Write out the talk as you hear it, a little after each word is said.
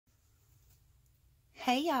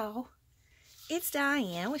Hey y'all, it's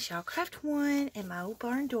Diane with Shawcraft One and my old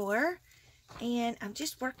barn door, and I'm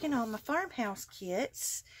just working on my farmhouse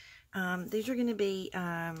kits. These are going to be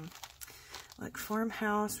like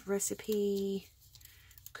farmhouse recipe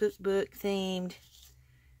cookbook themed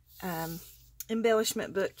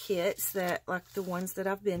embellishment book kits, that like the ones that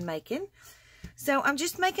I've been making. So I'm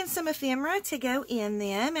just making some ephemera to go in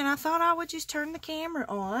them, and I thought I would just turn the camera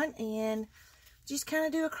on and just kind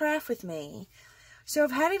of do a craft with me. So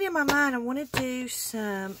I've had it in my mind, I want to do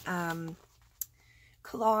some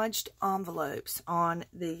collaged envelopes on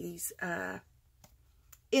these,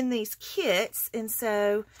 in these kits. And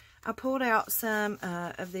so I pulled out some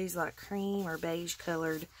of these like cream or beige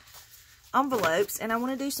colored envelopes, and I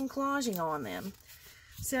want to do some collaging on them.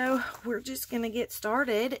 So we're just going to get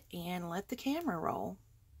started and let the camera roll.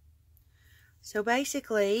 So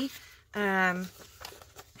basically,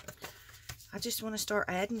 I just want to start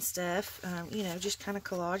adding stuff, you know, just kind of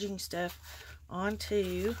collaging stuff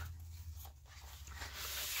onto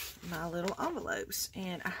my little envelopes.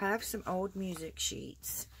 And I have some old music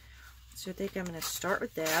sheets, so I think I'm going to start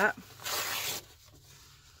with that.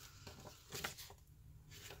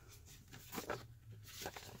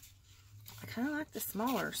 I kind of like the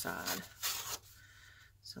smaller side,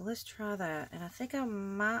 so let's try that. And I think I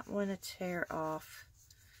might want to tear off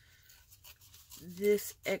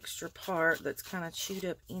this extra part that's kind of chewed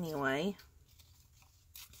up anyway.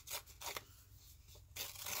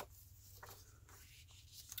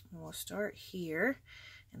 And we'll start here,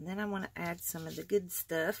 and then I want to add some of the good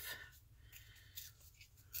stuff.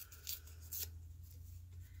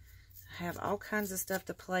 I have all kinds of stuff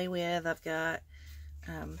to play with. I've got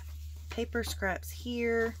paper scraps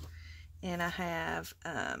here, and I have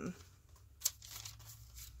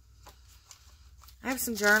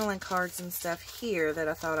some journaling cards and stuff here that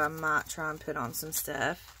I thought I might try and put on some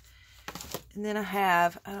stuff. And then I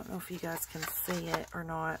have, I don't know if you guys can see it or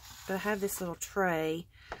not, but I have this little tray.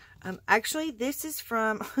 Actually, this is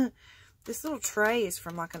from, this little tray is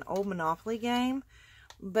from like an old Monopoly game,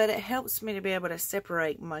 but it helps me to be able to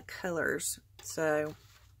separate my colors. So,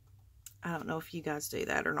 I don't know if you guys do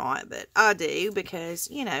that or not, but I do, because,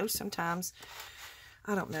 you know, sometimes,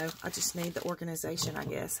 I don't know, I just need the organization, I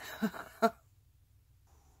guess.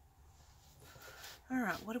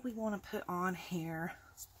 Alright, what do we want to put on here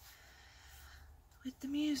with the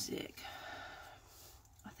music?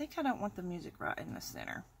 I think I don't want the music right in the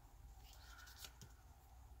center.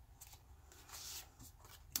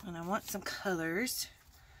 And I want some colors.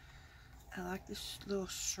 I like this little,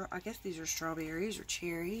 I guess these are strawberries or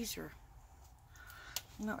cherries, or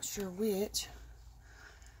I'm not sure which.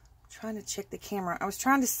 I'm trying to check the camera. I was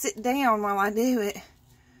trying to sit down while I do it,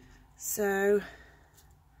 so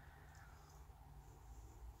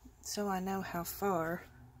I know how far.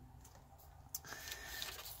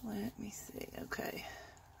 Let me see. Okay,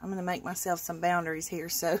 I'm gonna make myself some boundaries here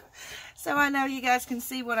so I know you guys can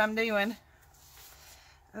see what I'm doing.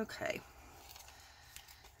 Okay,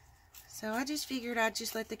 so I just figured I'd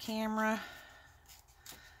just let the camera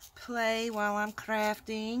play while I'm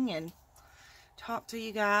crafting and talk to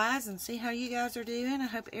you guys and see how you guys are doing. I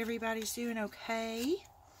hope everybody's doing okay.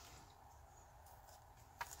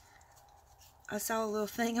 I saw a little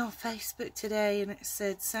thing on Facebook today, and it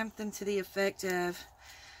said something to the effect of,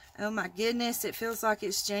 oh my goodness, it feels like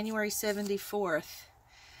it's January 74th.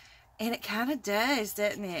 And it kind of does,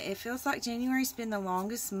 doesn't it? It feels like January's been the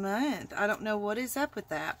longest month. I don't know what is up with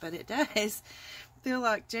that, but it does feel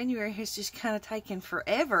like January has just kind of taken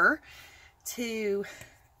forever to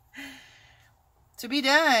be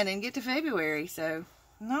done and get to February. So,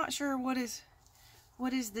 I'm not sure what is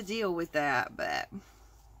the deal with that, but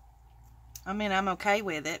I mean, I'm okay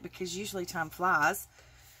with it because usually time flies.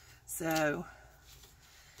 So,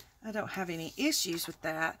 I don't have any issues with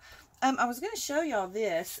that. I was going to show y'all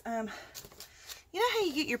this. You know how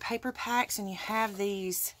you get your paper packs and you have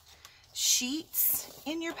these sheets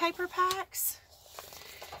in your paper packs?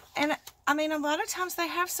 And, I mean, a lot of times they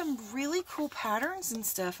have some really cool patterns and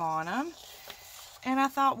stuff on them. And I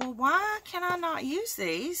thought, well, why can I not use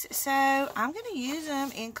these? So, I'm going to use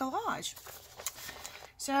them in collage.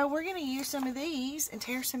 So we're going to use some of these and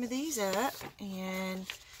tear some of these up and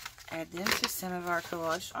add them to some of our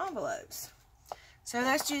collage envelopes. So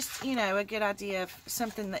that's just, you know, a good idea of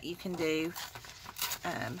something that you can do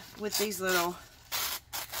with these little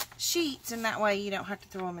sheets. And that way you don't have to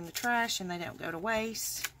throw them in the trash and they don't go to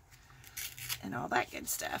waste and all that good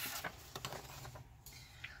stuff.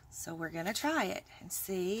 So we're going to try it and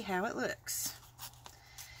see how it looks.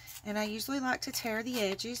 And I usually like to tear the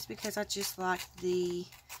edges because I just like the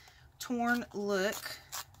torn look.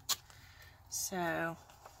 So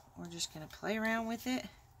we're just going to play around with it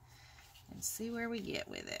and see where we get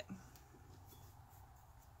with it.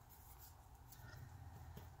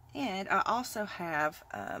 And I also have,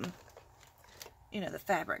 you know, the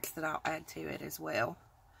fabrics that I'll add to it as well.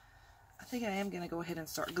 I think I am going to go ahead and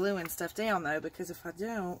start gluing stuff down, though, because if I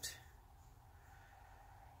don't,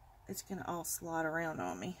 it's going to all slide around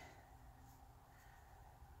on me.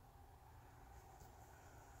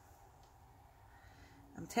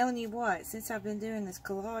 I'm telling you what, since I've been doing this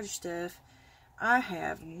collage stuff, I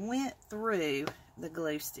have went through the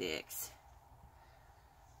glue sticks.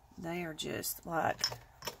 They are just like,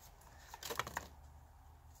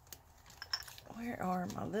 where are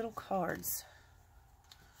my little cards?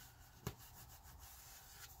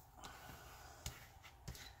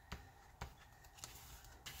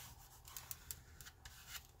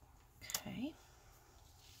 Okay.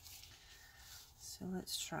 So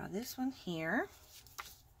let's try this one here.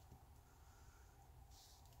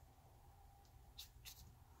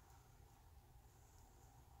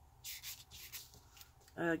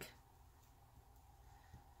 Ugh.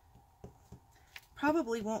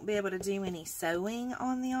 Probably won't be able to do any sewing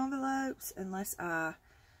on the envelopes unless I,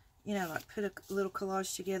 you know, like put a little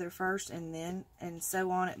collage together first and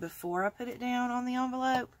sew on it before I put it down on the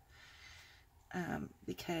envelope.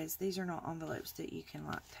 Because these are not envelopes that you can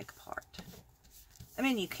like take apart. I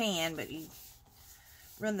mean, you can, but you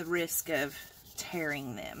run the risk of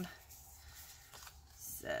tearing them.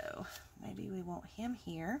 So maybe we want him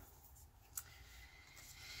here.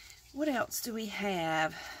 What else do we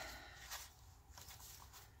have?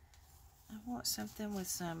 I want something with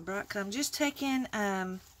some bright color. I'm just taking,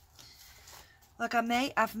 like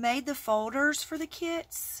I've made the folders for the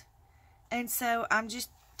kits, and so I'm just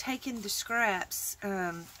taking the scraps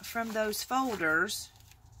from those folders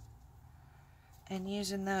and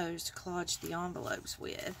using those to collage the envelopes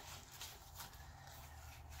with.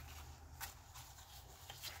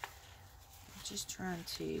 I'm just trying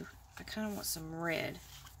to, I kind of want some red.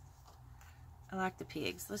 I like the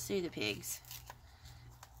pigs. Let's do the pigs.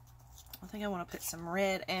 I think I want to put some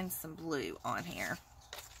red and some blue on here.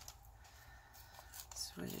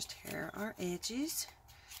 So we'll just tear our edges.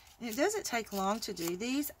 And it doesn't take long to do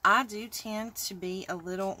these. I do tend to be a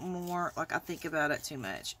little more, like I think about it too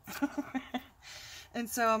much. And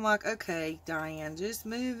so I'm like, okay, Diane, just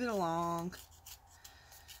move it along.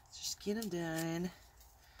 Just get them done.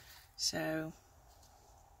 So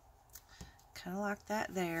kind of like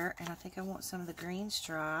that there, and I think I want some of the green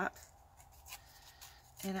stripe.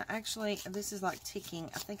 And I actually, this is like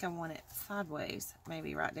ticking, I think I want it sideways,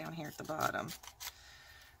 maybe right down here at the bottom.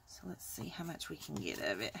 So let's see how much we can get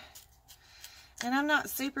of it. And I'm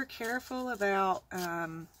not super careful about,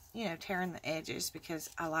 you know, tearing the edges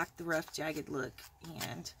because I like the rough, jagged look.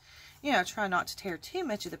 And, you know, try not to tear too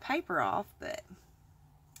much of the paper off, but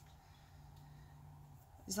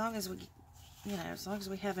as long as we, you know, as long as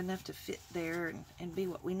we have enough to fit there and be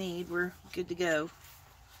what we need, we're good to go.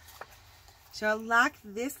 So I like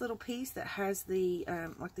this little piece that has the,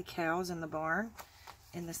 like the cows in the barn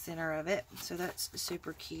in the center of it. So that's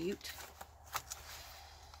super cute.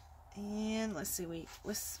 And let's see,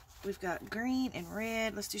 we've got green and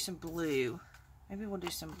red. Let's do some blue. Maybe we'll do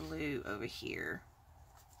some blue over here.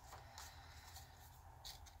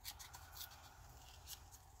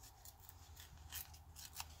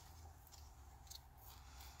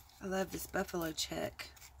 I love this buffalo check.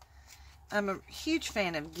 I'm a huge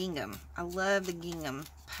fan of gingham. I love the gingham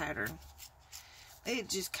pattern. It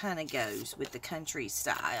just kind of goes with the country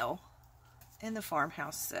style and the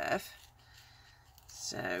farmhouse stuff.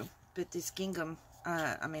 So, but this gingham,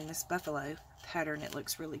 this buffalo pattern, it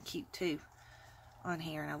looks really cute too on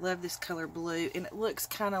here. And I love this color blue. And it looks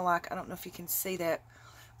kind of like, I don't know if you can see that,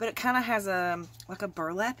 but it kind of has a, like a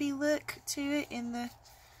burlappy look to it in the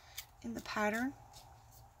pattern.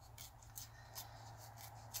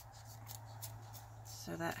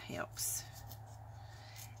 So that helps.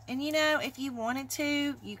 And you know, if you wanted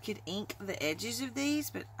to, you could ink the edges of these,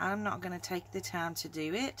 but I'm not going to take the time to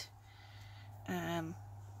do it.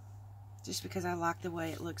 Just because I like the way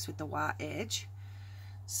it looks with the white edge.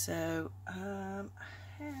 So, I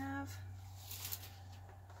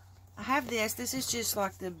have this. This is just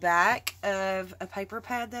like the back of a paper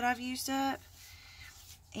pad that I've used up.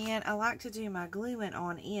 And I like to do my gluing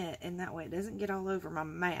on it, and that way it doesn't get all over my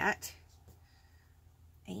mat.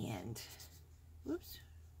 And, whoops.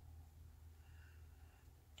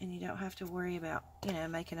 And you don't have to worry about, you know,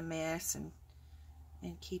 making a mess and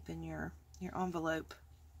keeping your envelope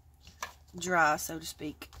dry, so to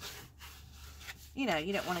speak. You know,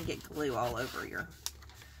 you don't want to get glue all over your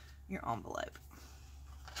envelope.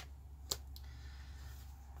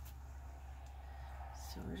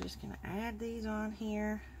 So we're just going to add these on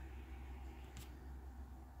here.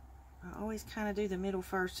 I always kind of do the middle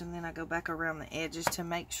first, and then I go back around the edges to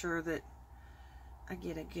make sure that I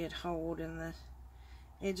get a good hold and the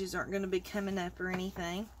edges aren't going to be coming up or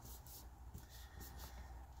anything.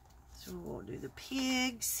 So we'll do the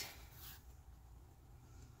pigs.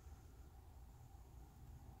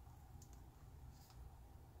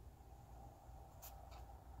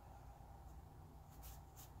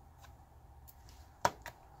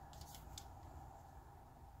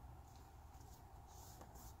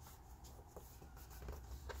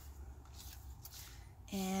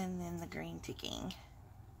 And then the green ticking.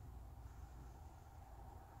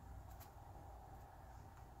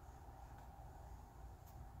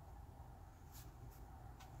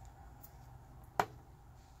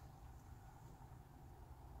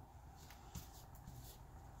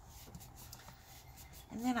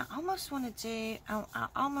 And then I almost want to do, I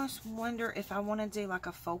almost wonder if I want to do like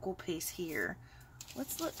a focal piece here.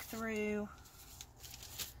 Let's look through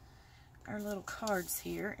our little cards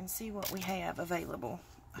here and see what we have available.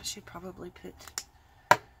 I should probably put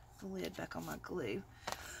the lid back on my glue.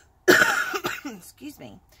 Excuse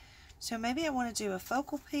me. So maybe I want to do a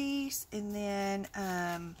focal piece and then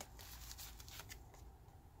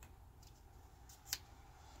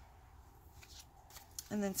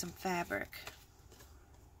some fabric.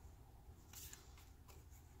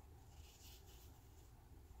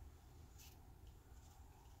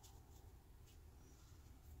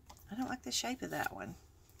 I don't like the shape of that one.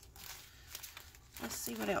 Let's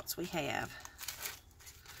see what else we have.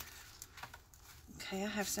 Okay, I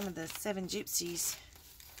have some of the Seven Gypsies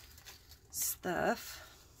stuff.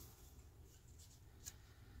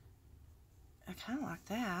 I kind of like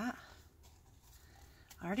that.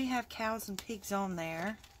 I already have cows and pigs on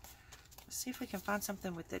there. Let's see if we can find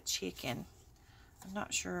something with the chicken. I'm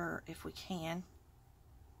not sure if we can.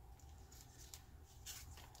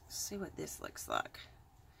 Let's see what this looks like.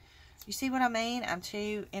 You see what I mean? I'm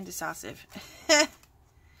too indecisive.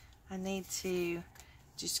 I need to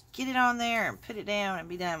just get it on there and put it down and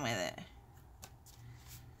be done with it.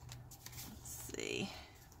 Let's see.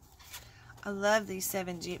 I love these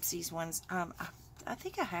Seven Gypsies ones. I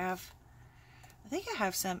think I have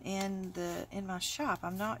some in my shop.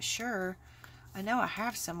 I'm not sure. I know I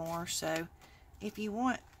have some more, so if you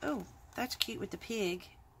want, oh, that's cute with the pig.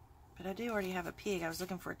 But I do already have a pig. I was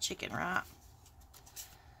looking for a chicken, right?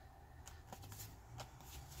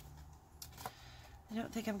 I don't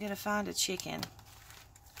think I'm going to find a chicken.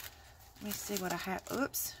 Let me see what I have.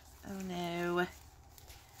 Oops. Oh, no.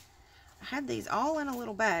 I had these all in a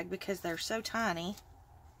little bag because they're so tiny.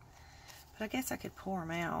 But I guess I could pour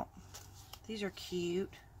them out. These are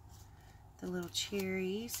cute. The little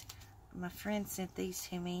cherries. My friend sent these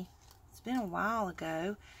to me. It's been a while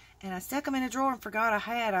ago. And I stuck them in a drawer and forgot I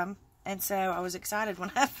had them. And so I was excited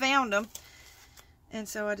when I found them. And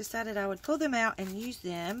so I decided I would pull them out and use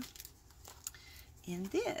them in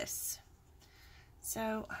this.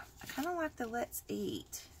 So I kind of like the Let's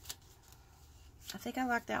Eat. I think I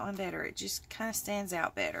like that one better. It just kind of stands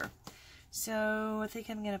out better. So I think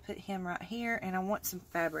I'm going to put him right here, and I want some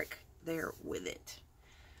fabric there with it.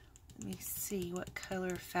 Let me see, what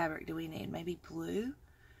color fabric do we need? Maybe blue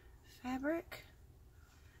fabric.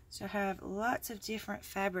 So I have lots of different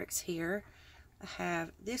fabrics here. I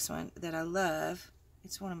have this one that I love.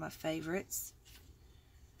 It's one of my favorites.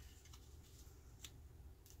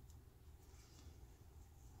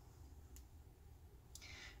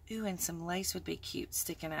 Ooh, and some lace would be cute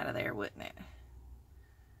sticking out of there, wouldn't it?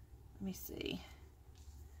 Let me see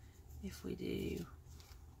if we do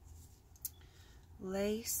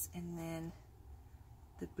lace and then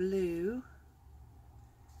the blue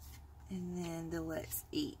and then the Let's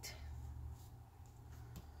Eat.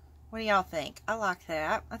 What do y'all think? I like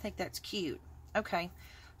that. I think that's cute. Okay,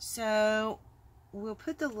 so we'll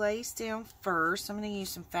put the lace down first. I'm going to use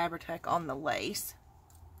some Fabri-Tac on the lace.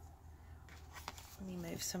 Let me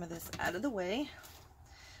move some of this out of the way.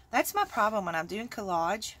 That's my problem when I'm doing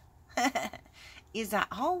collage. Is I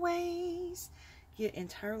always get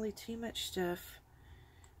entirely too much stuff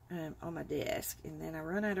on my desk, and then I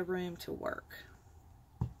run out of room to work.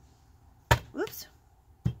 Whoops.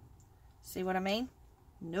 See what I mean?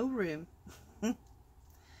 No room.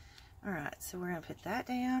 Alright, so we're going to put that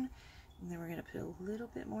down, and then we're going to put a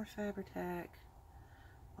little bit more Fabri-Tac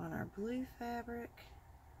on our blue fabric.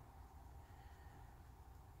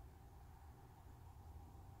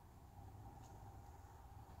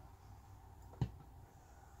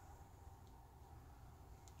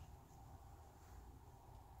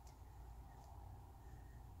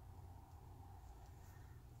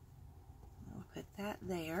 Put that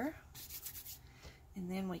there, And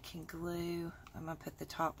then we can glue. I'm going to put the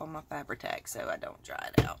top on my Fabri-Tac so I don't dry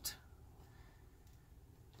it out.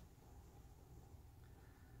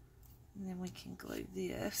 And then we can glue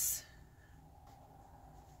this.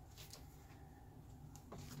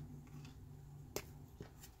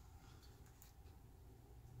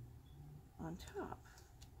 On top.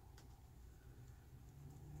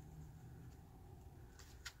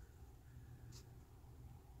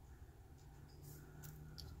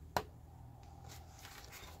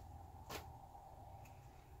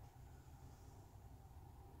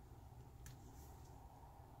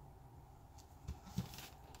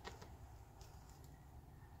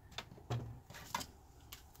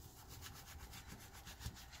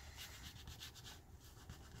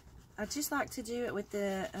 I just like to do it with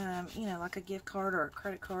the, you know, like a gift card or a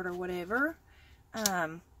credit card or whatever.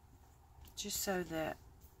 Just so that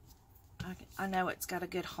I know it's got a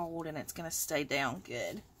good hold and it's going to stay down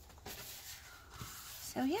good.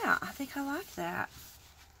 So yeah, I think I like that.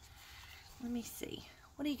 Let me see.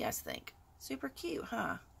 What do you guys think? Super cute,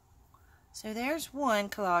 huh? So there's one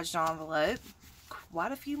collage envelope.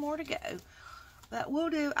 Quite a few more to go. But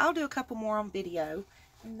I'll do a couple more on video.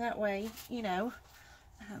 And that way, you know,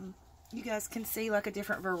 you guys can see like a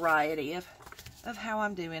different variety of how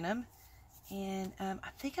I'm doing them. And I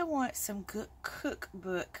think I want some good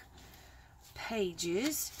cookbook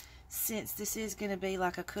pages, since this is going to be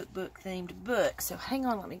like a cookbook themed book. So hang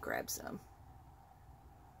on, let me grab some.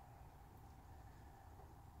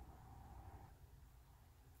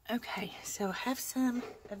 Okay, so I have some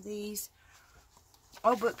of these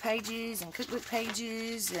old book pages and cookbook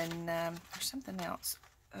pages, and there's something else.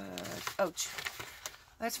 Oh,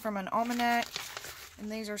 that's from an almanac,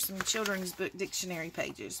 and these are some children's book dictionary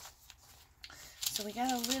pages. So we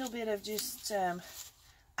got a little bit of just,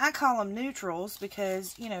 I call them neutrals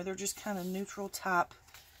because, you know, they're just kind of neutral type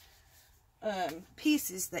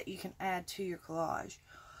pieces that you can add to your collage.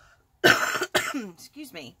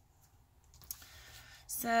 Excuse me.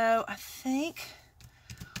 So I think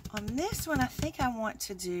on this one, I think I want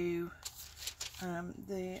to do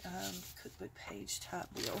the cookbook page type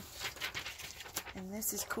deal. And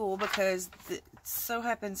this is cool because it so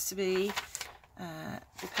happens to be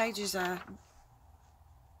the pages I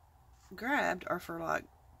grabbed are for like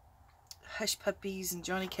Hush Puppies and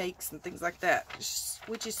Johnny Cakes and things like that,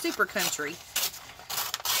 which is super country.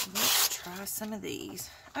 Let's try some of these.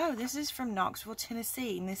 Oh, this is from Knoxville,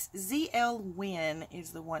 Tennessee. And this ZL Wynn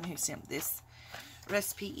is the one who sent this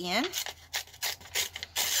recipe in.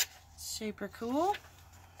 Super cool.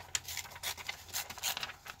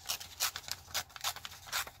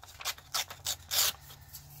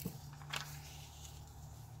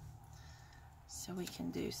 So we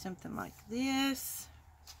can do something like this.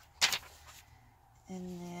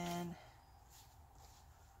 And then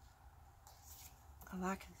I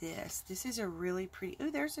like this. This is a really pretty...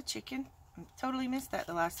 Ooh, there's a chicken. I totally missed that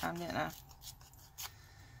the last time, didn't I?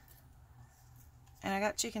 And I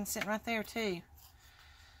got chicken sitting right there, too.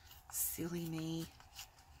 Silly me.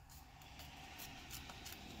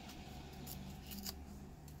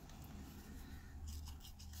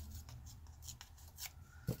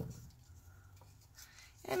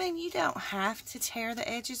 I mean, you don't have to tear the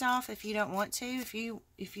edges off if you don't want to. If you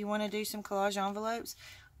want to do some collage envelopes.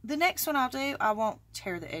 The next one I'll do, I won't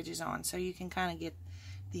tear the edges on, so you can kind of get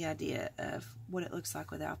the idea of what it looks like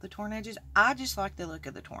without the torn edges. I just like the look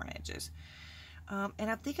of the torn edges. And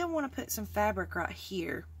I think I want to put some fabric right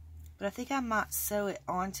here, but I think I might sew it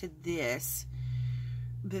onto this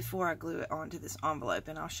before I glue it onto this envelope,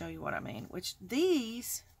 and I'll show you what I mean. Which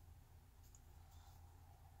these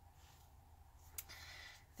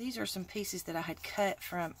are some pieces that I had cut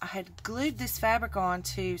from, I had glued this fabric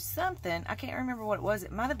onto something. I can't remember what it was.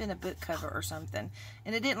 It might have been a book cover or something.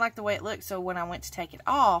 And it didn't like the way it looked, so when I went to take it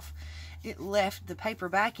off, it left the paper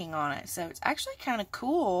backing on it. So it's actually kind of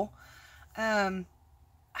cool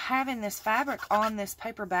having this fabric on this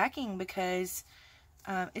paper backing, because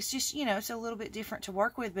it's just, you know, it's a little bit different to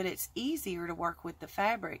work with, but it's easier to work with the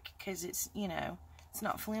fabric because it's, you know, it's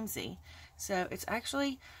not flimsy. So it's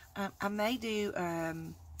actually, I might do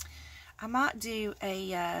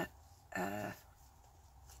a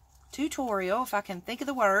tutorial, if I can think of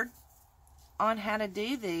the word, on how to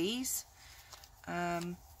do these.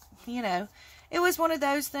 You know, it was one of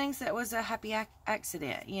those things that was a happy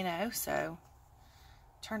accident, you know, so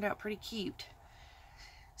turned out pretty cute.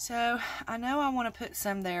 So I know I want to put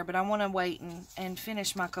some there, but I want to wait and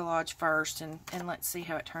finish my collage first, and let's see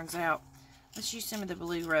how it turns out. Let's use some of the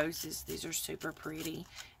blue roses. These are super pretty,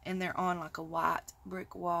 and they're on like a white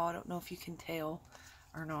brick wall. I don't know if you can tell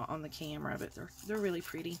or not on the camera, but they're really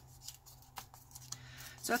pretty.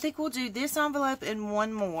 So So I think we'll do this envelope and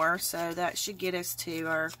one more. So that should get us to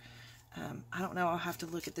our, I don't know, I'll have to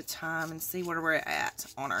look at the time and see where we're at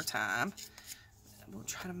on our time. We'll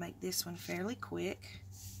try to make this one fairly quick.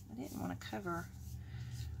 I didn't want to cover.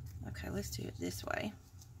 Okay, let's do it this way.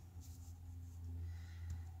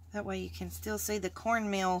 That way you can still see the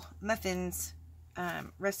cornmeal muffins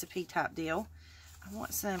recipe type deal. I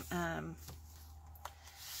want some,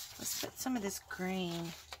 let's put some of this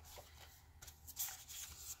green.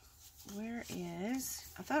 Where is,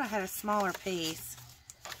 I thought I had a smaller piece.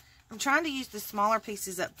 I'm trying to use the smaller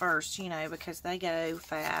pieces up first, you know, because they go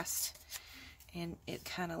fast. And it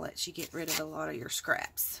kind of lets you get rid of a lot of your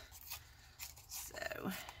scraps.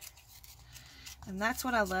 So, and that's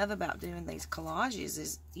what I love about doing these collages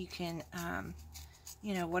is you can,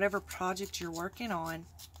 you know, whatever project you're working on,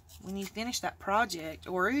 when you finish that project,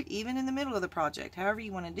 or even in the middle of the project, however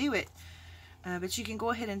you want to do it, but you can go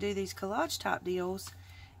ahead and do these collage type deals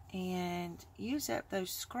and use up those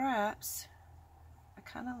scraps. I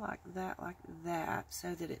kind of like that,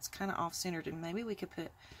 so that it's kind of off-centered, and maybe we could put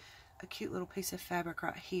a cute little piece of fabric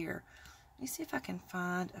right here. Let me see if I can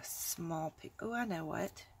find a small piece. Oh, I know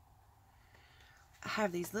what. I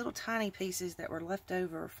have these little tiny pieces that were left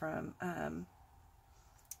over from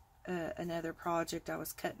another project. I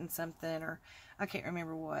was cutting something, or I can't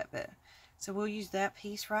remember what, but so we'll use that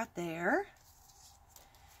piece right there.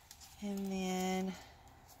 And then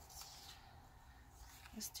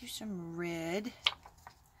let's do some red.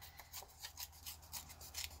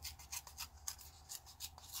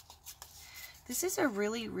 This is a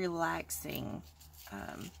really relaxing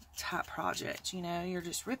type project. You know, you're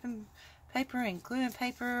just ripping paper and gluing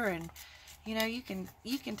paper, and you know, you can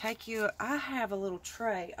take I have a little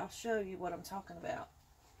tray. I'll show you what I'm talking about.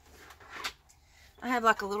 I have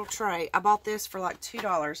like a little tray. I bought this for like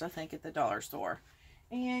 $2, I think, at the dollar store.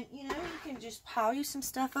 And you know, you can just pile you some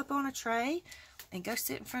stuff up on a tray and go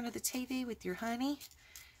sit in front of the TV with your honey.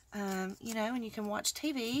 You know, and you can watch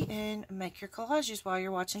TV and make your collages while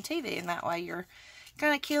you're watching TV, and that way you're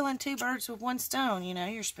kind of killing two birds with one stone. You know,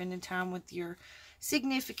 you're spending time with your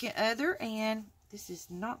significant other, and this is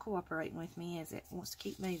not cooperating with me as it wants to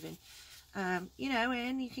keep moving. You know,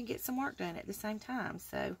 and you can get some work done at the same time,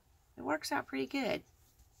 so it works out pretty good.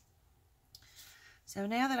 So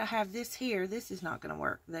now that I have this here, this is not going to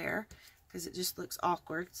work there because it just looks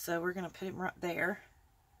awkward, so we're going to put it right there.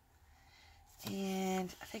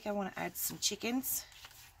 And I think I want to add some chickens.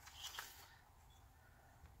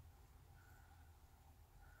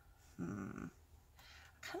 I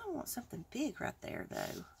kind of want something big right there,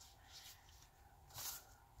 though.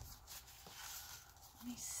 Let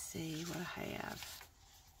me see what I have.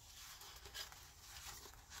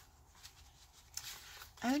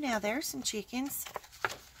 Oh, now there's some chickens.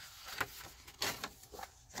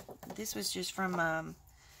 This was just from,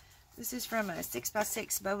 this is from a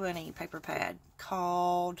 6x6 Bow Bunny paper pad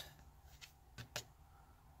called,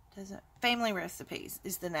 Family Recipes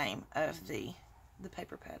is the name of the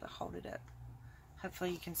paper pad. I'll hold it up.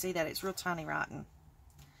 Hopefully you can see that. It's real tiny writing.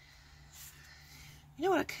 You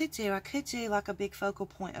know what I could do? I could do like a big focal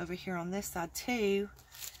point over here on this side too.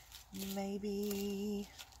 Maybe,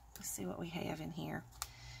 let's see what we have in here.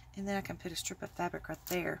 And then I can put a strip of fabric right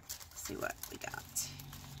there. Let's see what we got.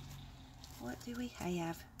 What do we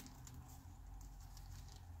have?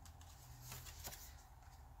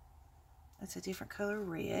 That's a different color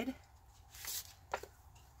red.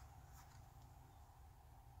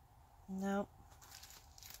 Nope.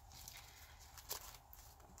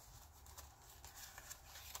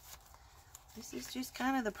 This is just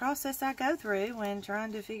kind of the process I go through when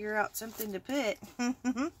trying to figure out something to put.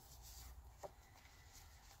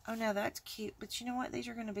 Oh, now that's cute. But you know what? These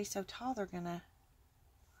are going to be so tall, they're going to...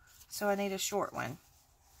 So I need a short one.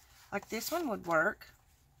 Like this one would work,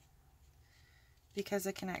 because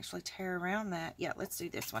I can actually tear around that. Yeah, let's do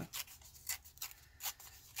this one.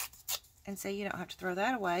 And so you don't have to throw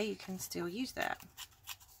that away. You can still use that.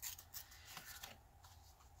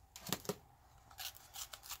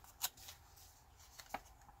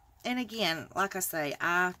 And again, like I say,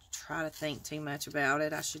 I try to think too much about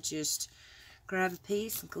it. I should just grab a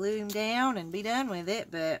piece and glue them down and be done with it.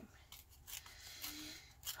 But,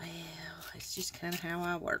 well, it's just kind of how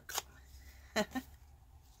I work.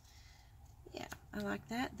 Yeah, I like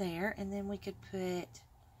that there. And then we could put,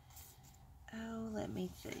 oh, let me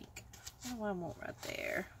think. What do I want right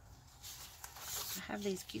there? I have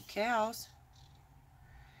these cute cows.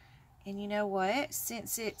 And you know what?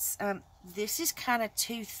 Since it's, this is kind of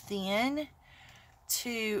too thin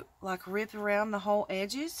to like rip around the whole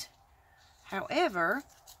edges. However,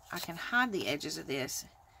 I can hide the edges of this.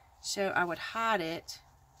 So I would hide it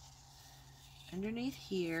underneath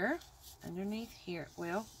here,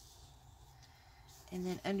 well, and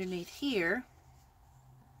then underneath here.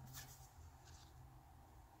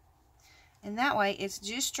 And that way it's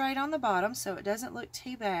just straight on the bottom, so it doesn't look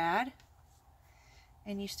too bad.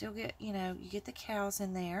 And you still get, you know, you get the cows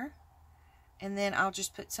in there. And then I'll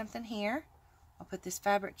just put something here. I'll put this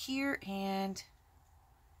fabric here and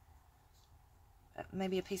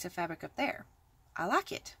maybe a piece of fabric up there. I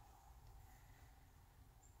like it.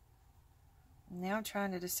 Now I'm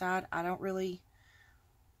trying to decide, I won't really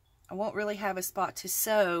have a spot to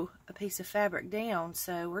sew a piece of fabric down,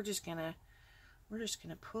 so we're just gonna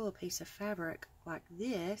pull a piece of fabric like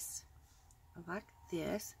this,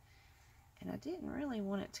 and I didn't really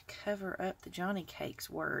want it to cover up the Johnny Cakes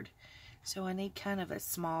word, so I need kind of a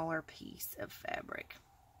smaller piece of fabric.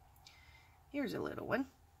 Here's a little one.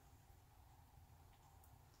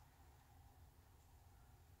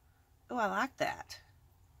 Oh, I like that.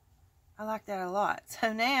 I like that a lot.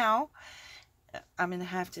 So now I'm going to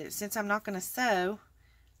have to, since I'm not going to sew,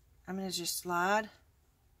 I'm going to just slide.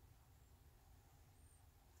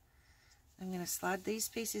 I'm going to slide these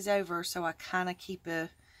pieces over so I kind of keep an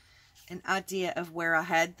idea of where I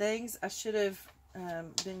had things. I should have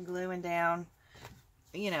been gluing down,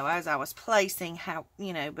 you know, as I was placing how,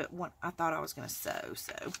 you know, but when I thought I was going to sew,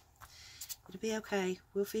 so it'll be okay.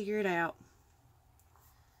 We'll figure it out.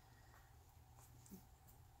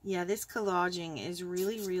 Yeah, this collaging is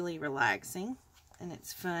really, really relaxing, and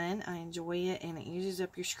it's fun. I enjoy it, and it uses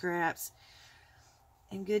up your scraps.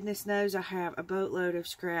 And goodness knows I have a boatload of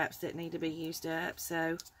scraps that need to be used up,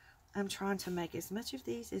 so I'm trying to make as much of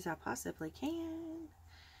these as I possibly can.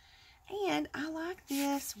 And I like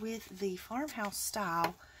this with the farmhouse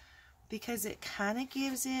style because it kind of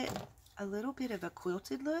gives it a little bit of a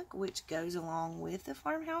quilted look, which goes along with the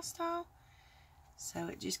farmhouse style. So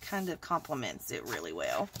it just kind of complements it really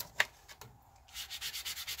well.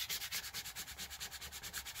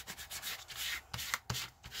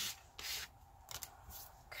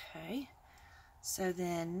 Okay, so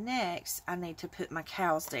then next I need to put my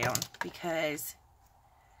cows down because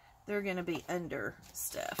they're going to be under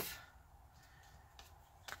stuff.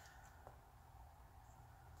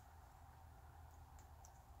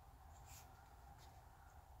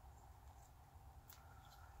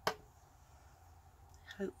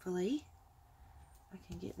 Hopefully I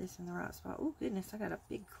can get this in the right spot. Oh goodness, I got a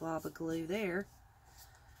big glob of glue there.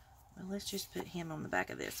 Well, let's just put him on the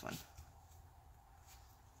back of this one.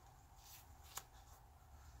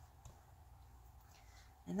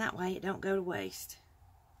 And that way it don't go to waste.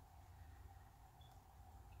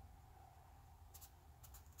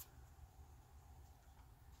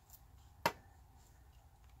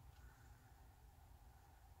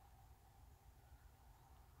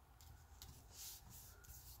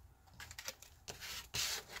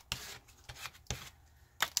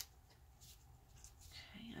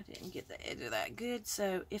 Get the edge of that good,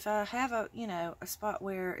 so if I have a, you know, a spot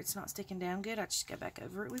where it's not sticking down good, I just go back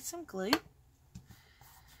over it with some glue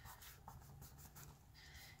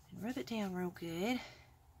and rub it down real good.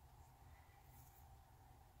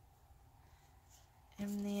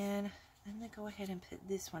 And then I'm going to go ahead and put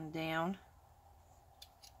this one down.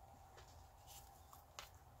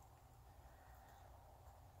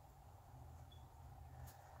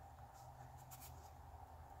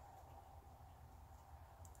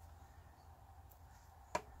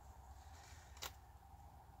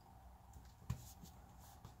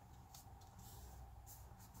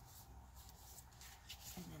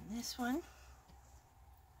 This one.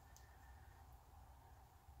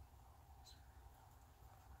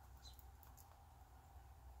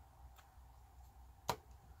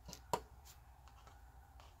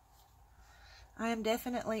 I am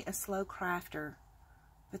definitely a slow crafter,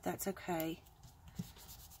 but that's okay.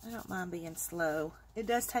 I don't mind being slow. It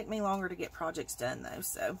does take me longer to get projects done though,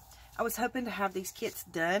 so I was hoping to have these kits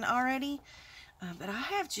done already, but I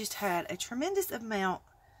have just had a tremendous amount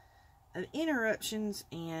of interruptions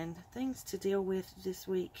and things to deal with this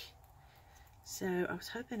week, so I was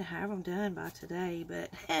hoping to have them done by today, but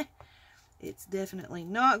it's definitely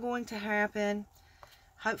not going to happen.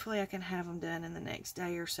 Hopefully I can have them done in the next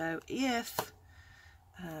day or so if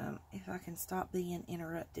I can stop being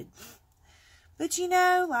interrupted. But you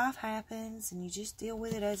know, life happens and you just deal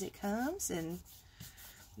with it as it comes, and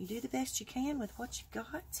you do the best you can with what you've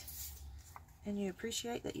got, and you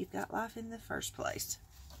appreciate that you've got life in the first place.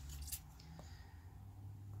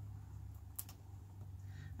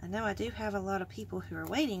 I know I do have a lot of people who are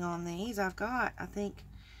waiting on these. I've got, I think,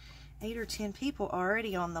 8 or 10 people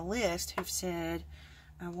already on the list who've said,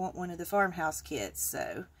 I want one of the farmhouse kits.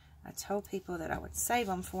 So I told people that I would save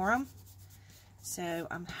them for them. So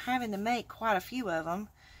I'm having to make quite a few of them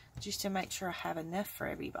just to make sure I have enough for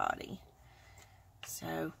everybody.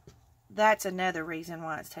 So that's another reason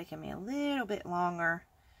why it's taking me a little bit longer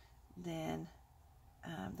than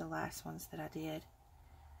the last ones that I did,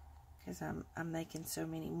 because I'm making so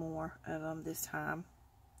many more of them this time.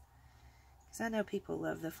 Because I know people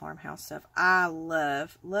love the farmhouse stuff. I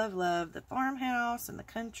love the farmhouse and the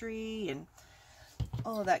country and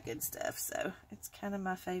all of that good stuff. So it's kind of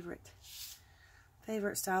my favorite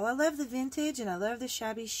style. I love the vintage and I love the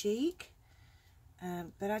shabby chic.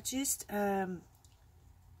 But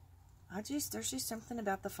there's just something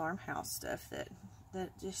about the farmhouse stuff that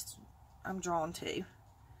just I'm drawn to.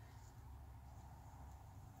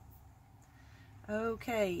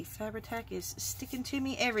 Okay, Fabri-Tac is sticking to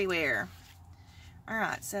me everywhere.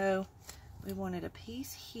 Alright, so we wanted a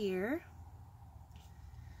piece here.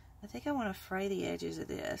 I think I want to fray the edges of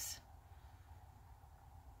this.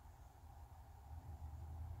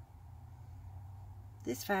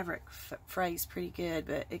 This fabric frays pretty good,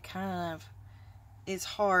 but it kind of is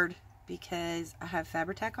hard because I have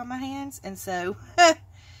Fabri-Tac on my hands, and so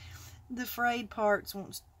the frayed parts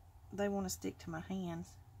want to stick to my hands.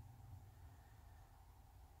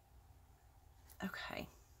 Okay.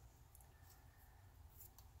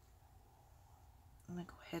 I'm going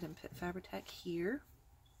to go ahead and put Fabri-Tac here.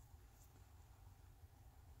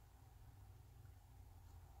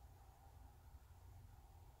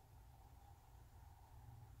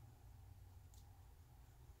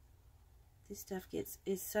 This stuff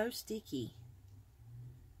is so sticky,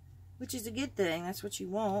 which is a good thing. That's what you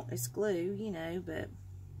want. It's glue, you know, but it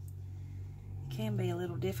can be a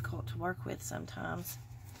little difficult to work with sometimes.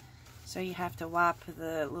 So you have to wipe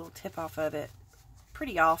the little tip off of it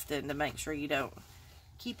pretty often to make sure you don't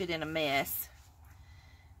keep it in a mess.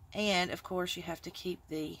 And of course you have to keep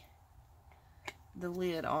the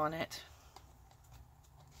lid on it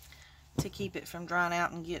to keep it from drying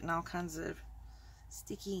out and getting all kinds of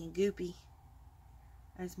sticky and goopy.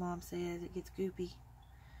 As Mom says, it gets goopy.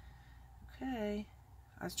 Okay.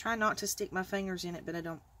 I was trying not to stick my fingers in it, but I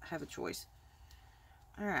don't have a choice.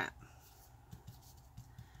 Alright.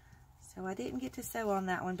 So I didn't get to sew on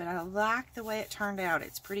that one, but I like the way it turned out.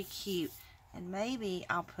 It's pretty cute. And maybe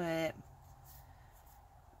I'll put...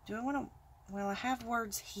 Do I want to... Well, I have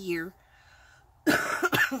words here.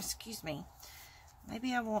 Excuse me.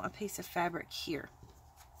 Maybe I want a piece of fabric here.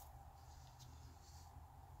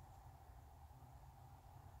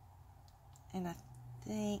 And I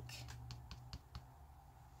think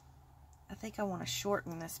I want to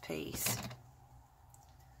shorten this piece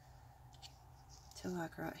to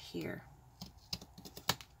like right here.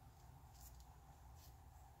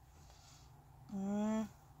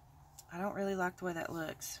 I don't really like the way that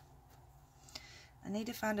looks. I need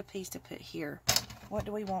to find a piece to put here. What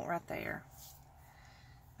do we want right there?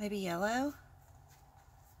 Maybe yellow?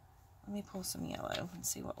 Let me pull some yellow and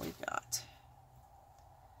see what we've got.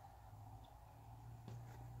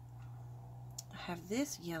 I have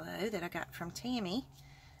this yellow that I got from Tammy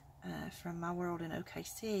from My World in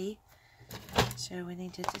OKC. So we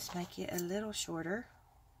need to just make it a little shorter.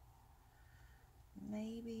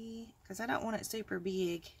 Maybe, because I don't want it super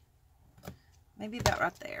big. Maybe about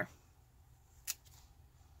right there.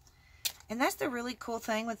 And that's the really cool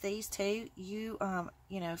thing with these too. You know,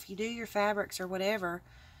 if you do your fabrics or whatever,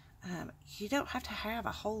 you don't have to have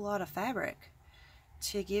a whole lot of fabric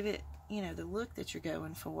to give it, you know, the look that you're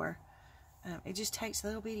going for. It just takes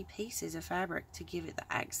little bitty pieces of fabric to give it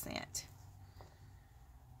the accent.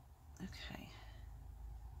 Okay.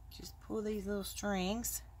 Just pull these little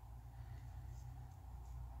strings.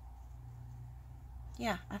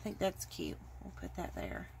 Yeah, I think that's cute. We'll put that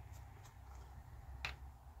there.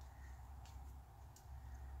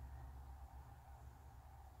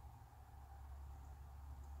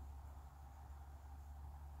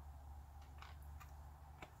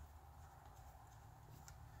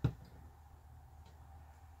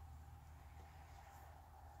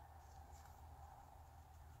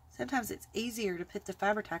 Sometimes it's easier to put the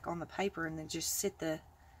Fabri-Tac on the paper and then just sit the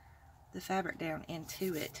fabric down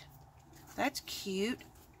into it. That's cute.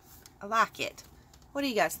 I like it. What do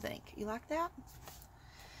you guys think? You like that?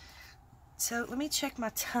 So let me check my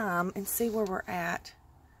time and see where we're at.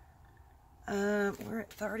 We're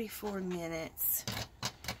at 34 minutes.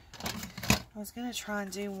 I was going to try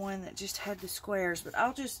and do one that just had the squares, but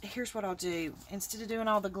here's what I'll do. Instead of doing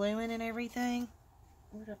all the gluing and everything,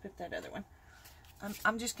 where did I put that other one?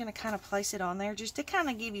 I'm just going to kind of place it on there just to kind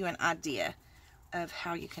of give you an idea of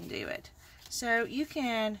how you can do it. So you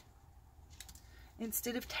can,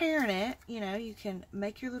 instead of tearing it, you know, you can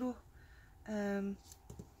make your little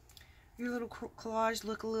collage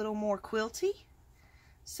look a little more quilty.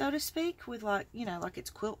 so to speak, with like, you know, like it's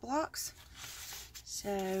quilt blocks.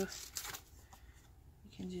 So you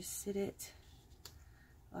can just sit it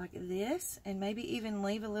like this, and maybe even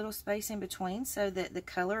leave a little space in between so that the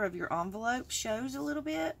color of your envelope shows a little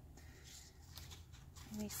bit.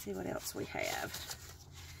 Let me see what else we have.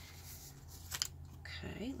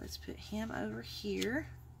 Okay, let's put him over here,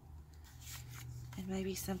 and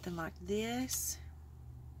maybe something like this.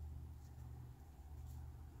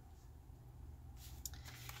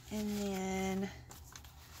 And then,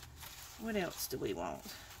 what else do we want?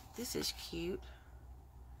 This is cute.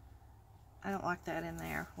 I don't like that in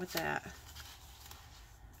there with that.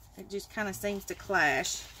 It just kind of seems to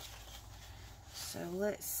clash. So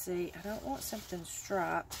let's see. I don't want something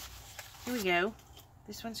striped. Here we go.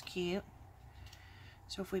 This one's cute.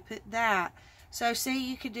 So if we put that. So see,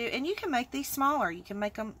 you could do, and you can make these smaller. You can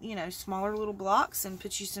make them, you know, smaller little blocks and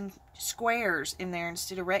put you some squares in there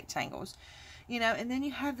instead of rectangles. You know, and then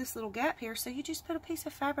you have this little gap here, so you just put a piece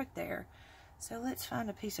of fabric there. So let's find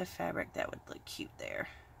a piece of fabric that would look cute there.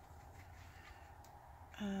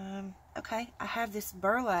 Okay, I have this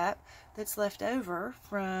burlap that's left over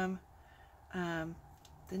from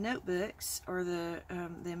the notebooks or the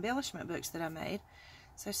embellishment books that I made.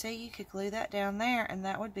 So say you could glue that down there, and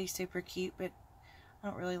that would be super cute, but I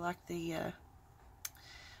don't really like the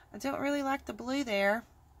blue there.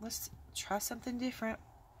 Let's try something different.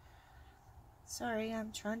 Sorry,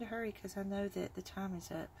 I'm trying to hurry because I know that the time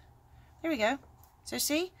is up. There we go. So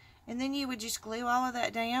see? And then you would just glue all of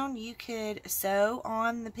that down. You could sew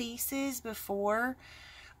on the pieces before,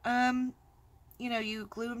 you know, you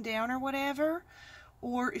glue them down or whatever.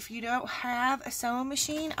 Or if you don't have a sewing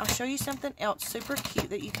machine, I'll show you something else super cute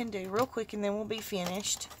that you can do real quick, and then we'll be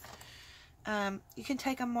finished. You can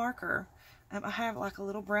take a marker. I have like a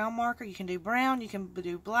little brown marker. You can do brown, you can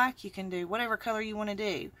do black, you can do whatever color you want to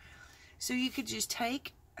do. So you could just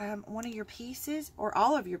take one of your pieces or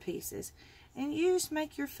all of your pieces, and you just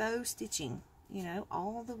make your faux stitching, you know,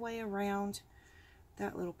 all the way around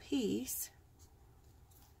that little piece.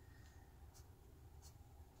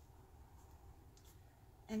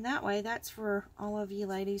 And that way, that's for all of you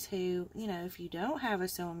ladies who, you know, if you don't have a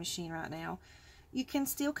sewing machine right now, you can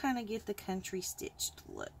still kind of get the country stitched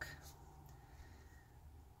look.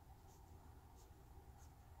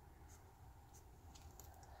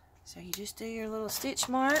 So you just do your little stitch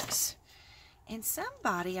marks. And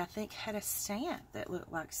somebody, I think, had a stamp that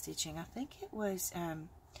looked like stitching. I think it was,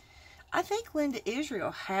 I think Linda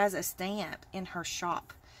Israel has a stamp in her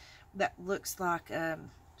shop that looks like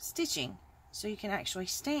stitching. So you can actually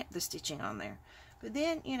stamp the stitching on there. But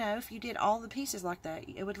then, you know, if you did all the pieces like that,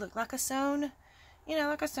 it would look like a sewn, you know,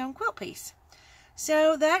 like a sewn quilt piece.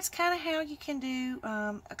 So that's kind of how you can do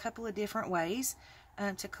a couple of different ways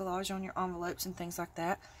to collage on your envelopes and things like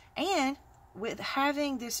that. And with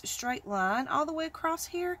having this straight line all the way across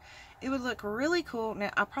here, it would look really cool.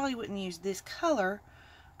 Now, I probably wouldn't use this color,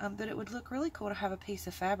 but it would look really cool to have a piece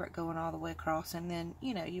of fabric going all the way across. And then,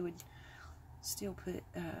 you know, you would still put,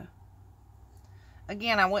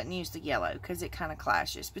 again, I wouldn't use the yellow because it kind of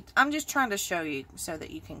clashes. But I'm just trying to show you so that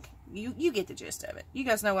you can, you get the gist of it. You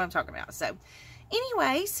guys know what I'm talking about. So,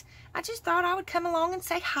 anyways, I just thought I would come along and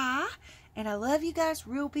say hi. And I love you guys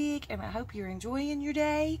real big, and I hope you're enjoying your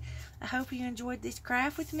day. I hope you enjoyed this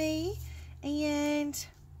craft with me. And,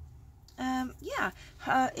 yeah,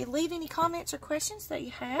 leave any comments or questions that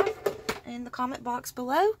you have in the comment box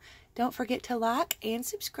below. Don't forget to like and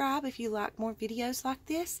subscribe if you like more videos like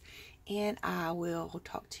this. And I will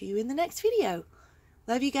talk to you in the next video.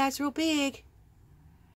 Love you guys real big.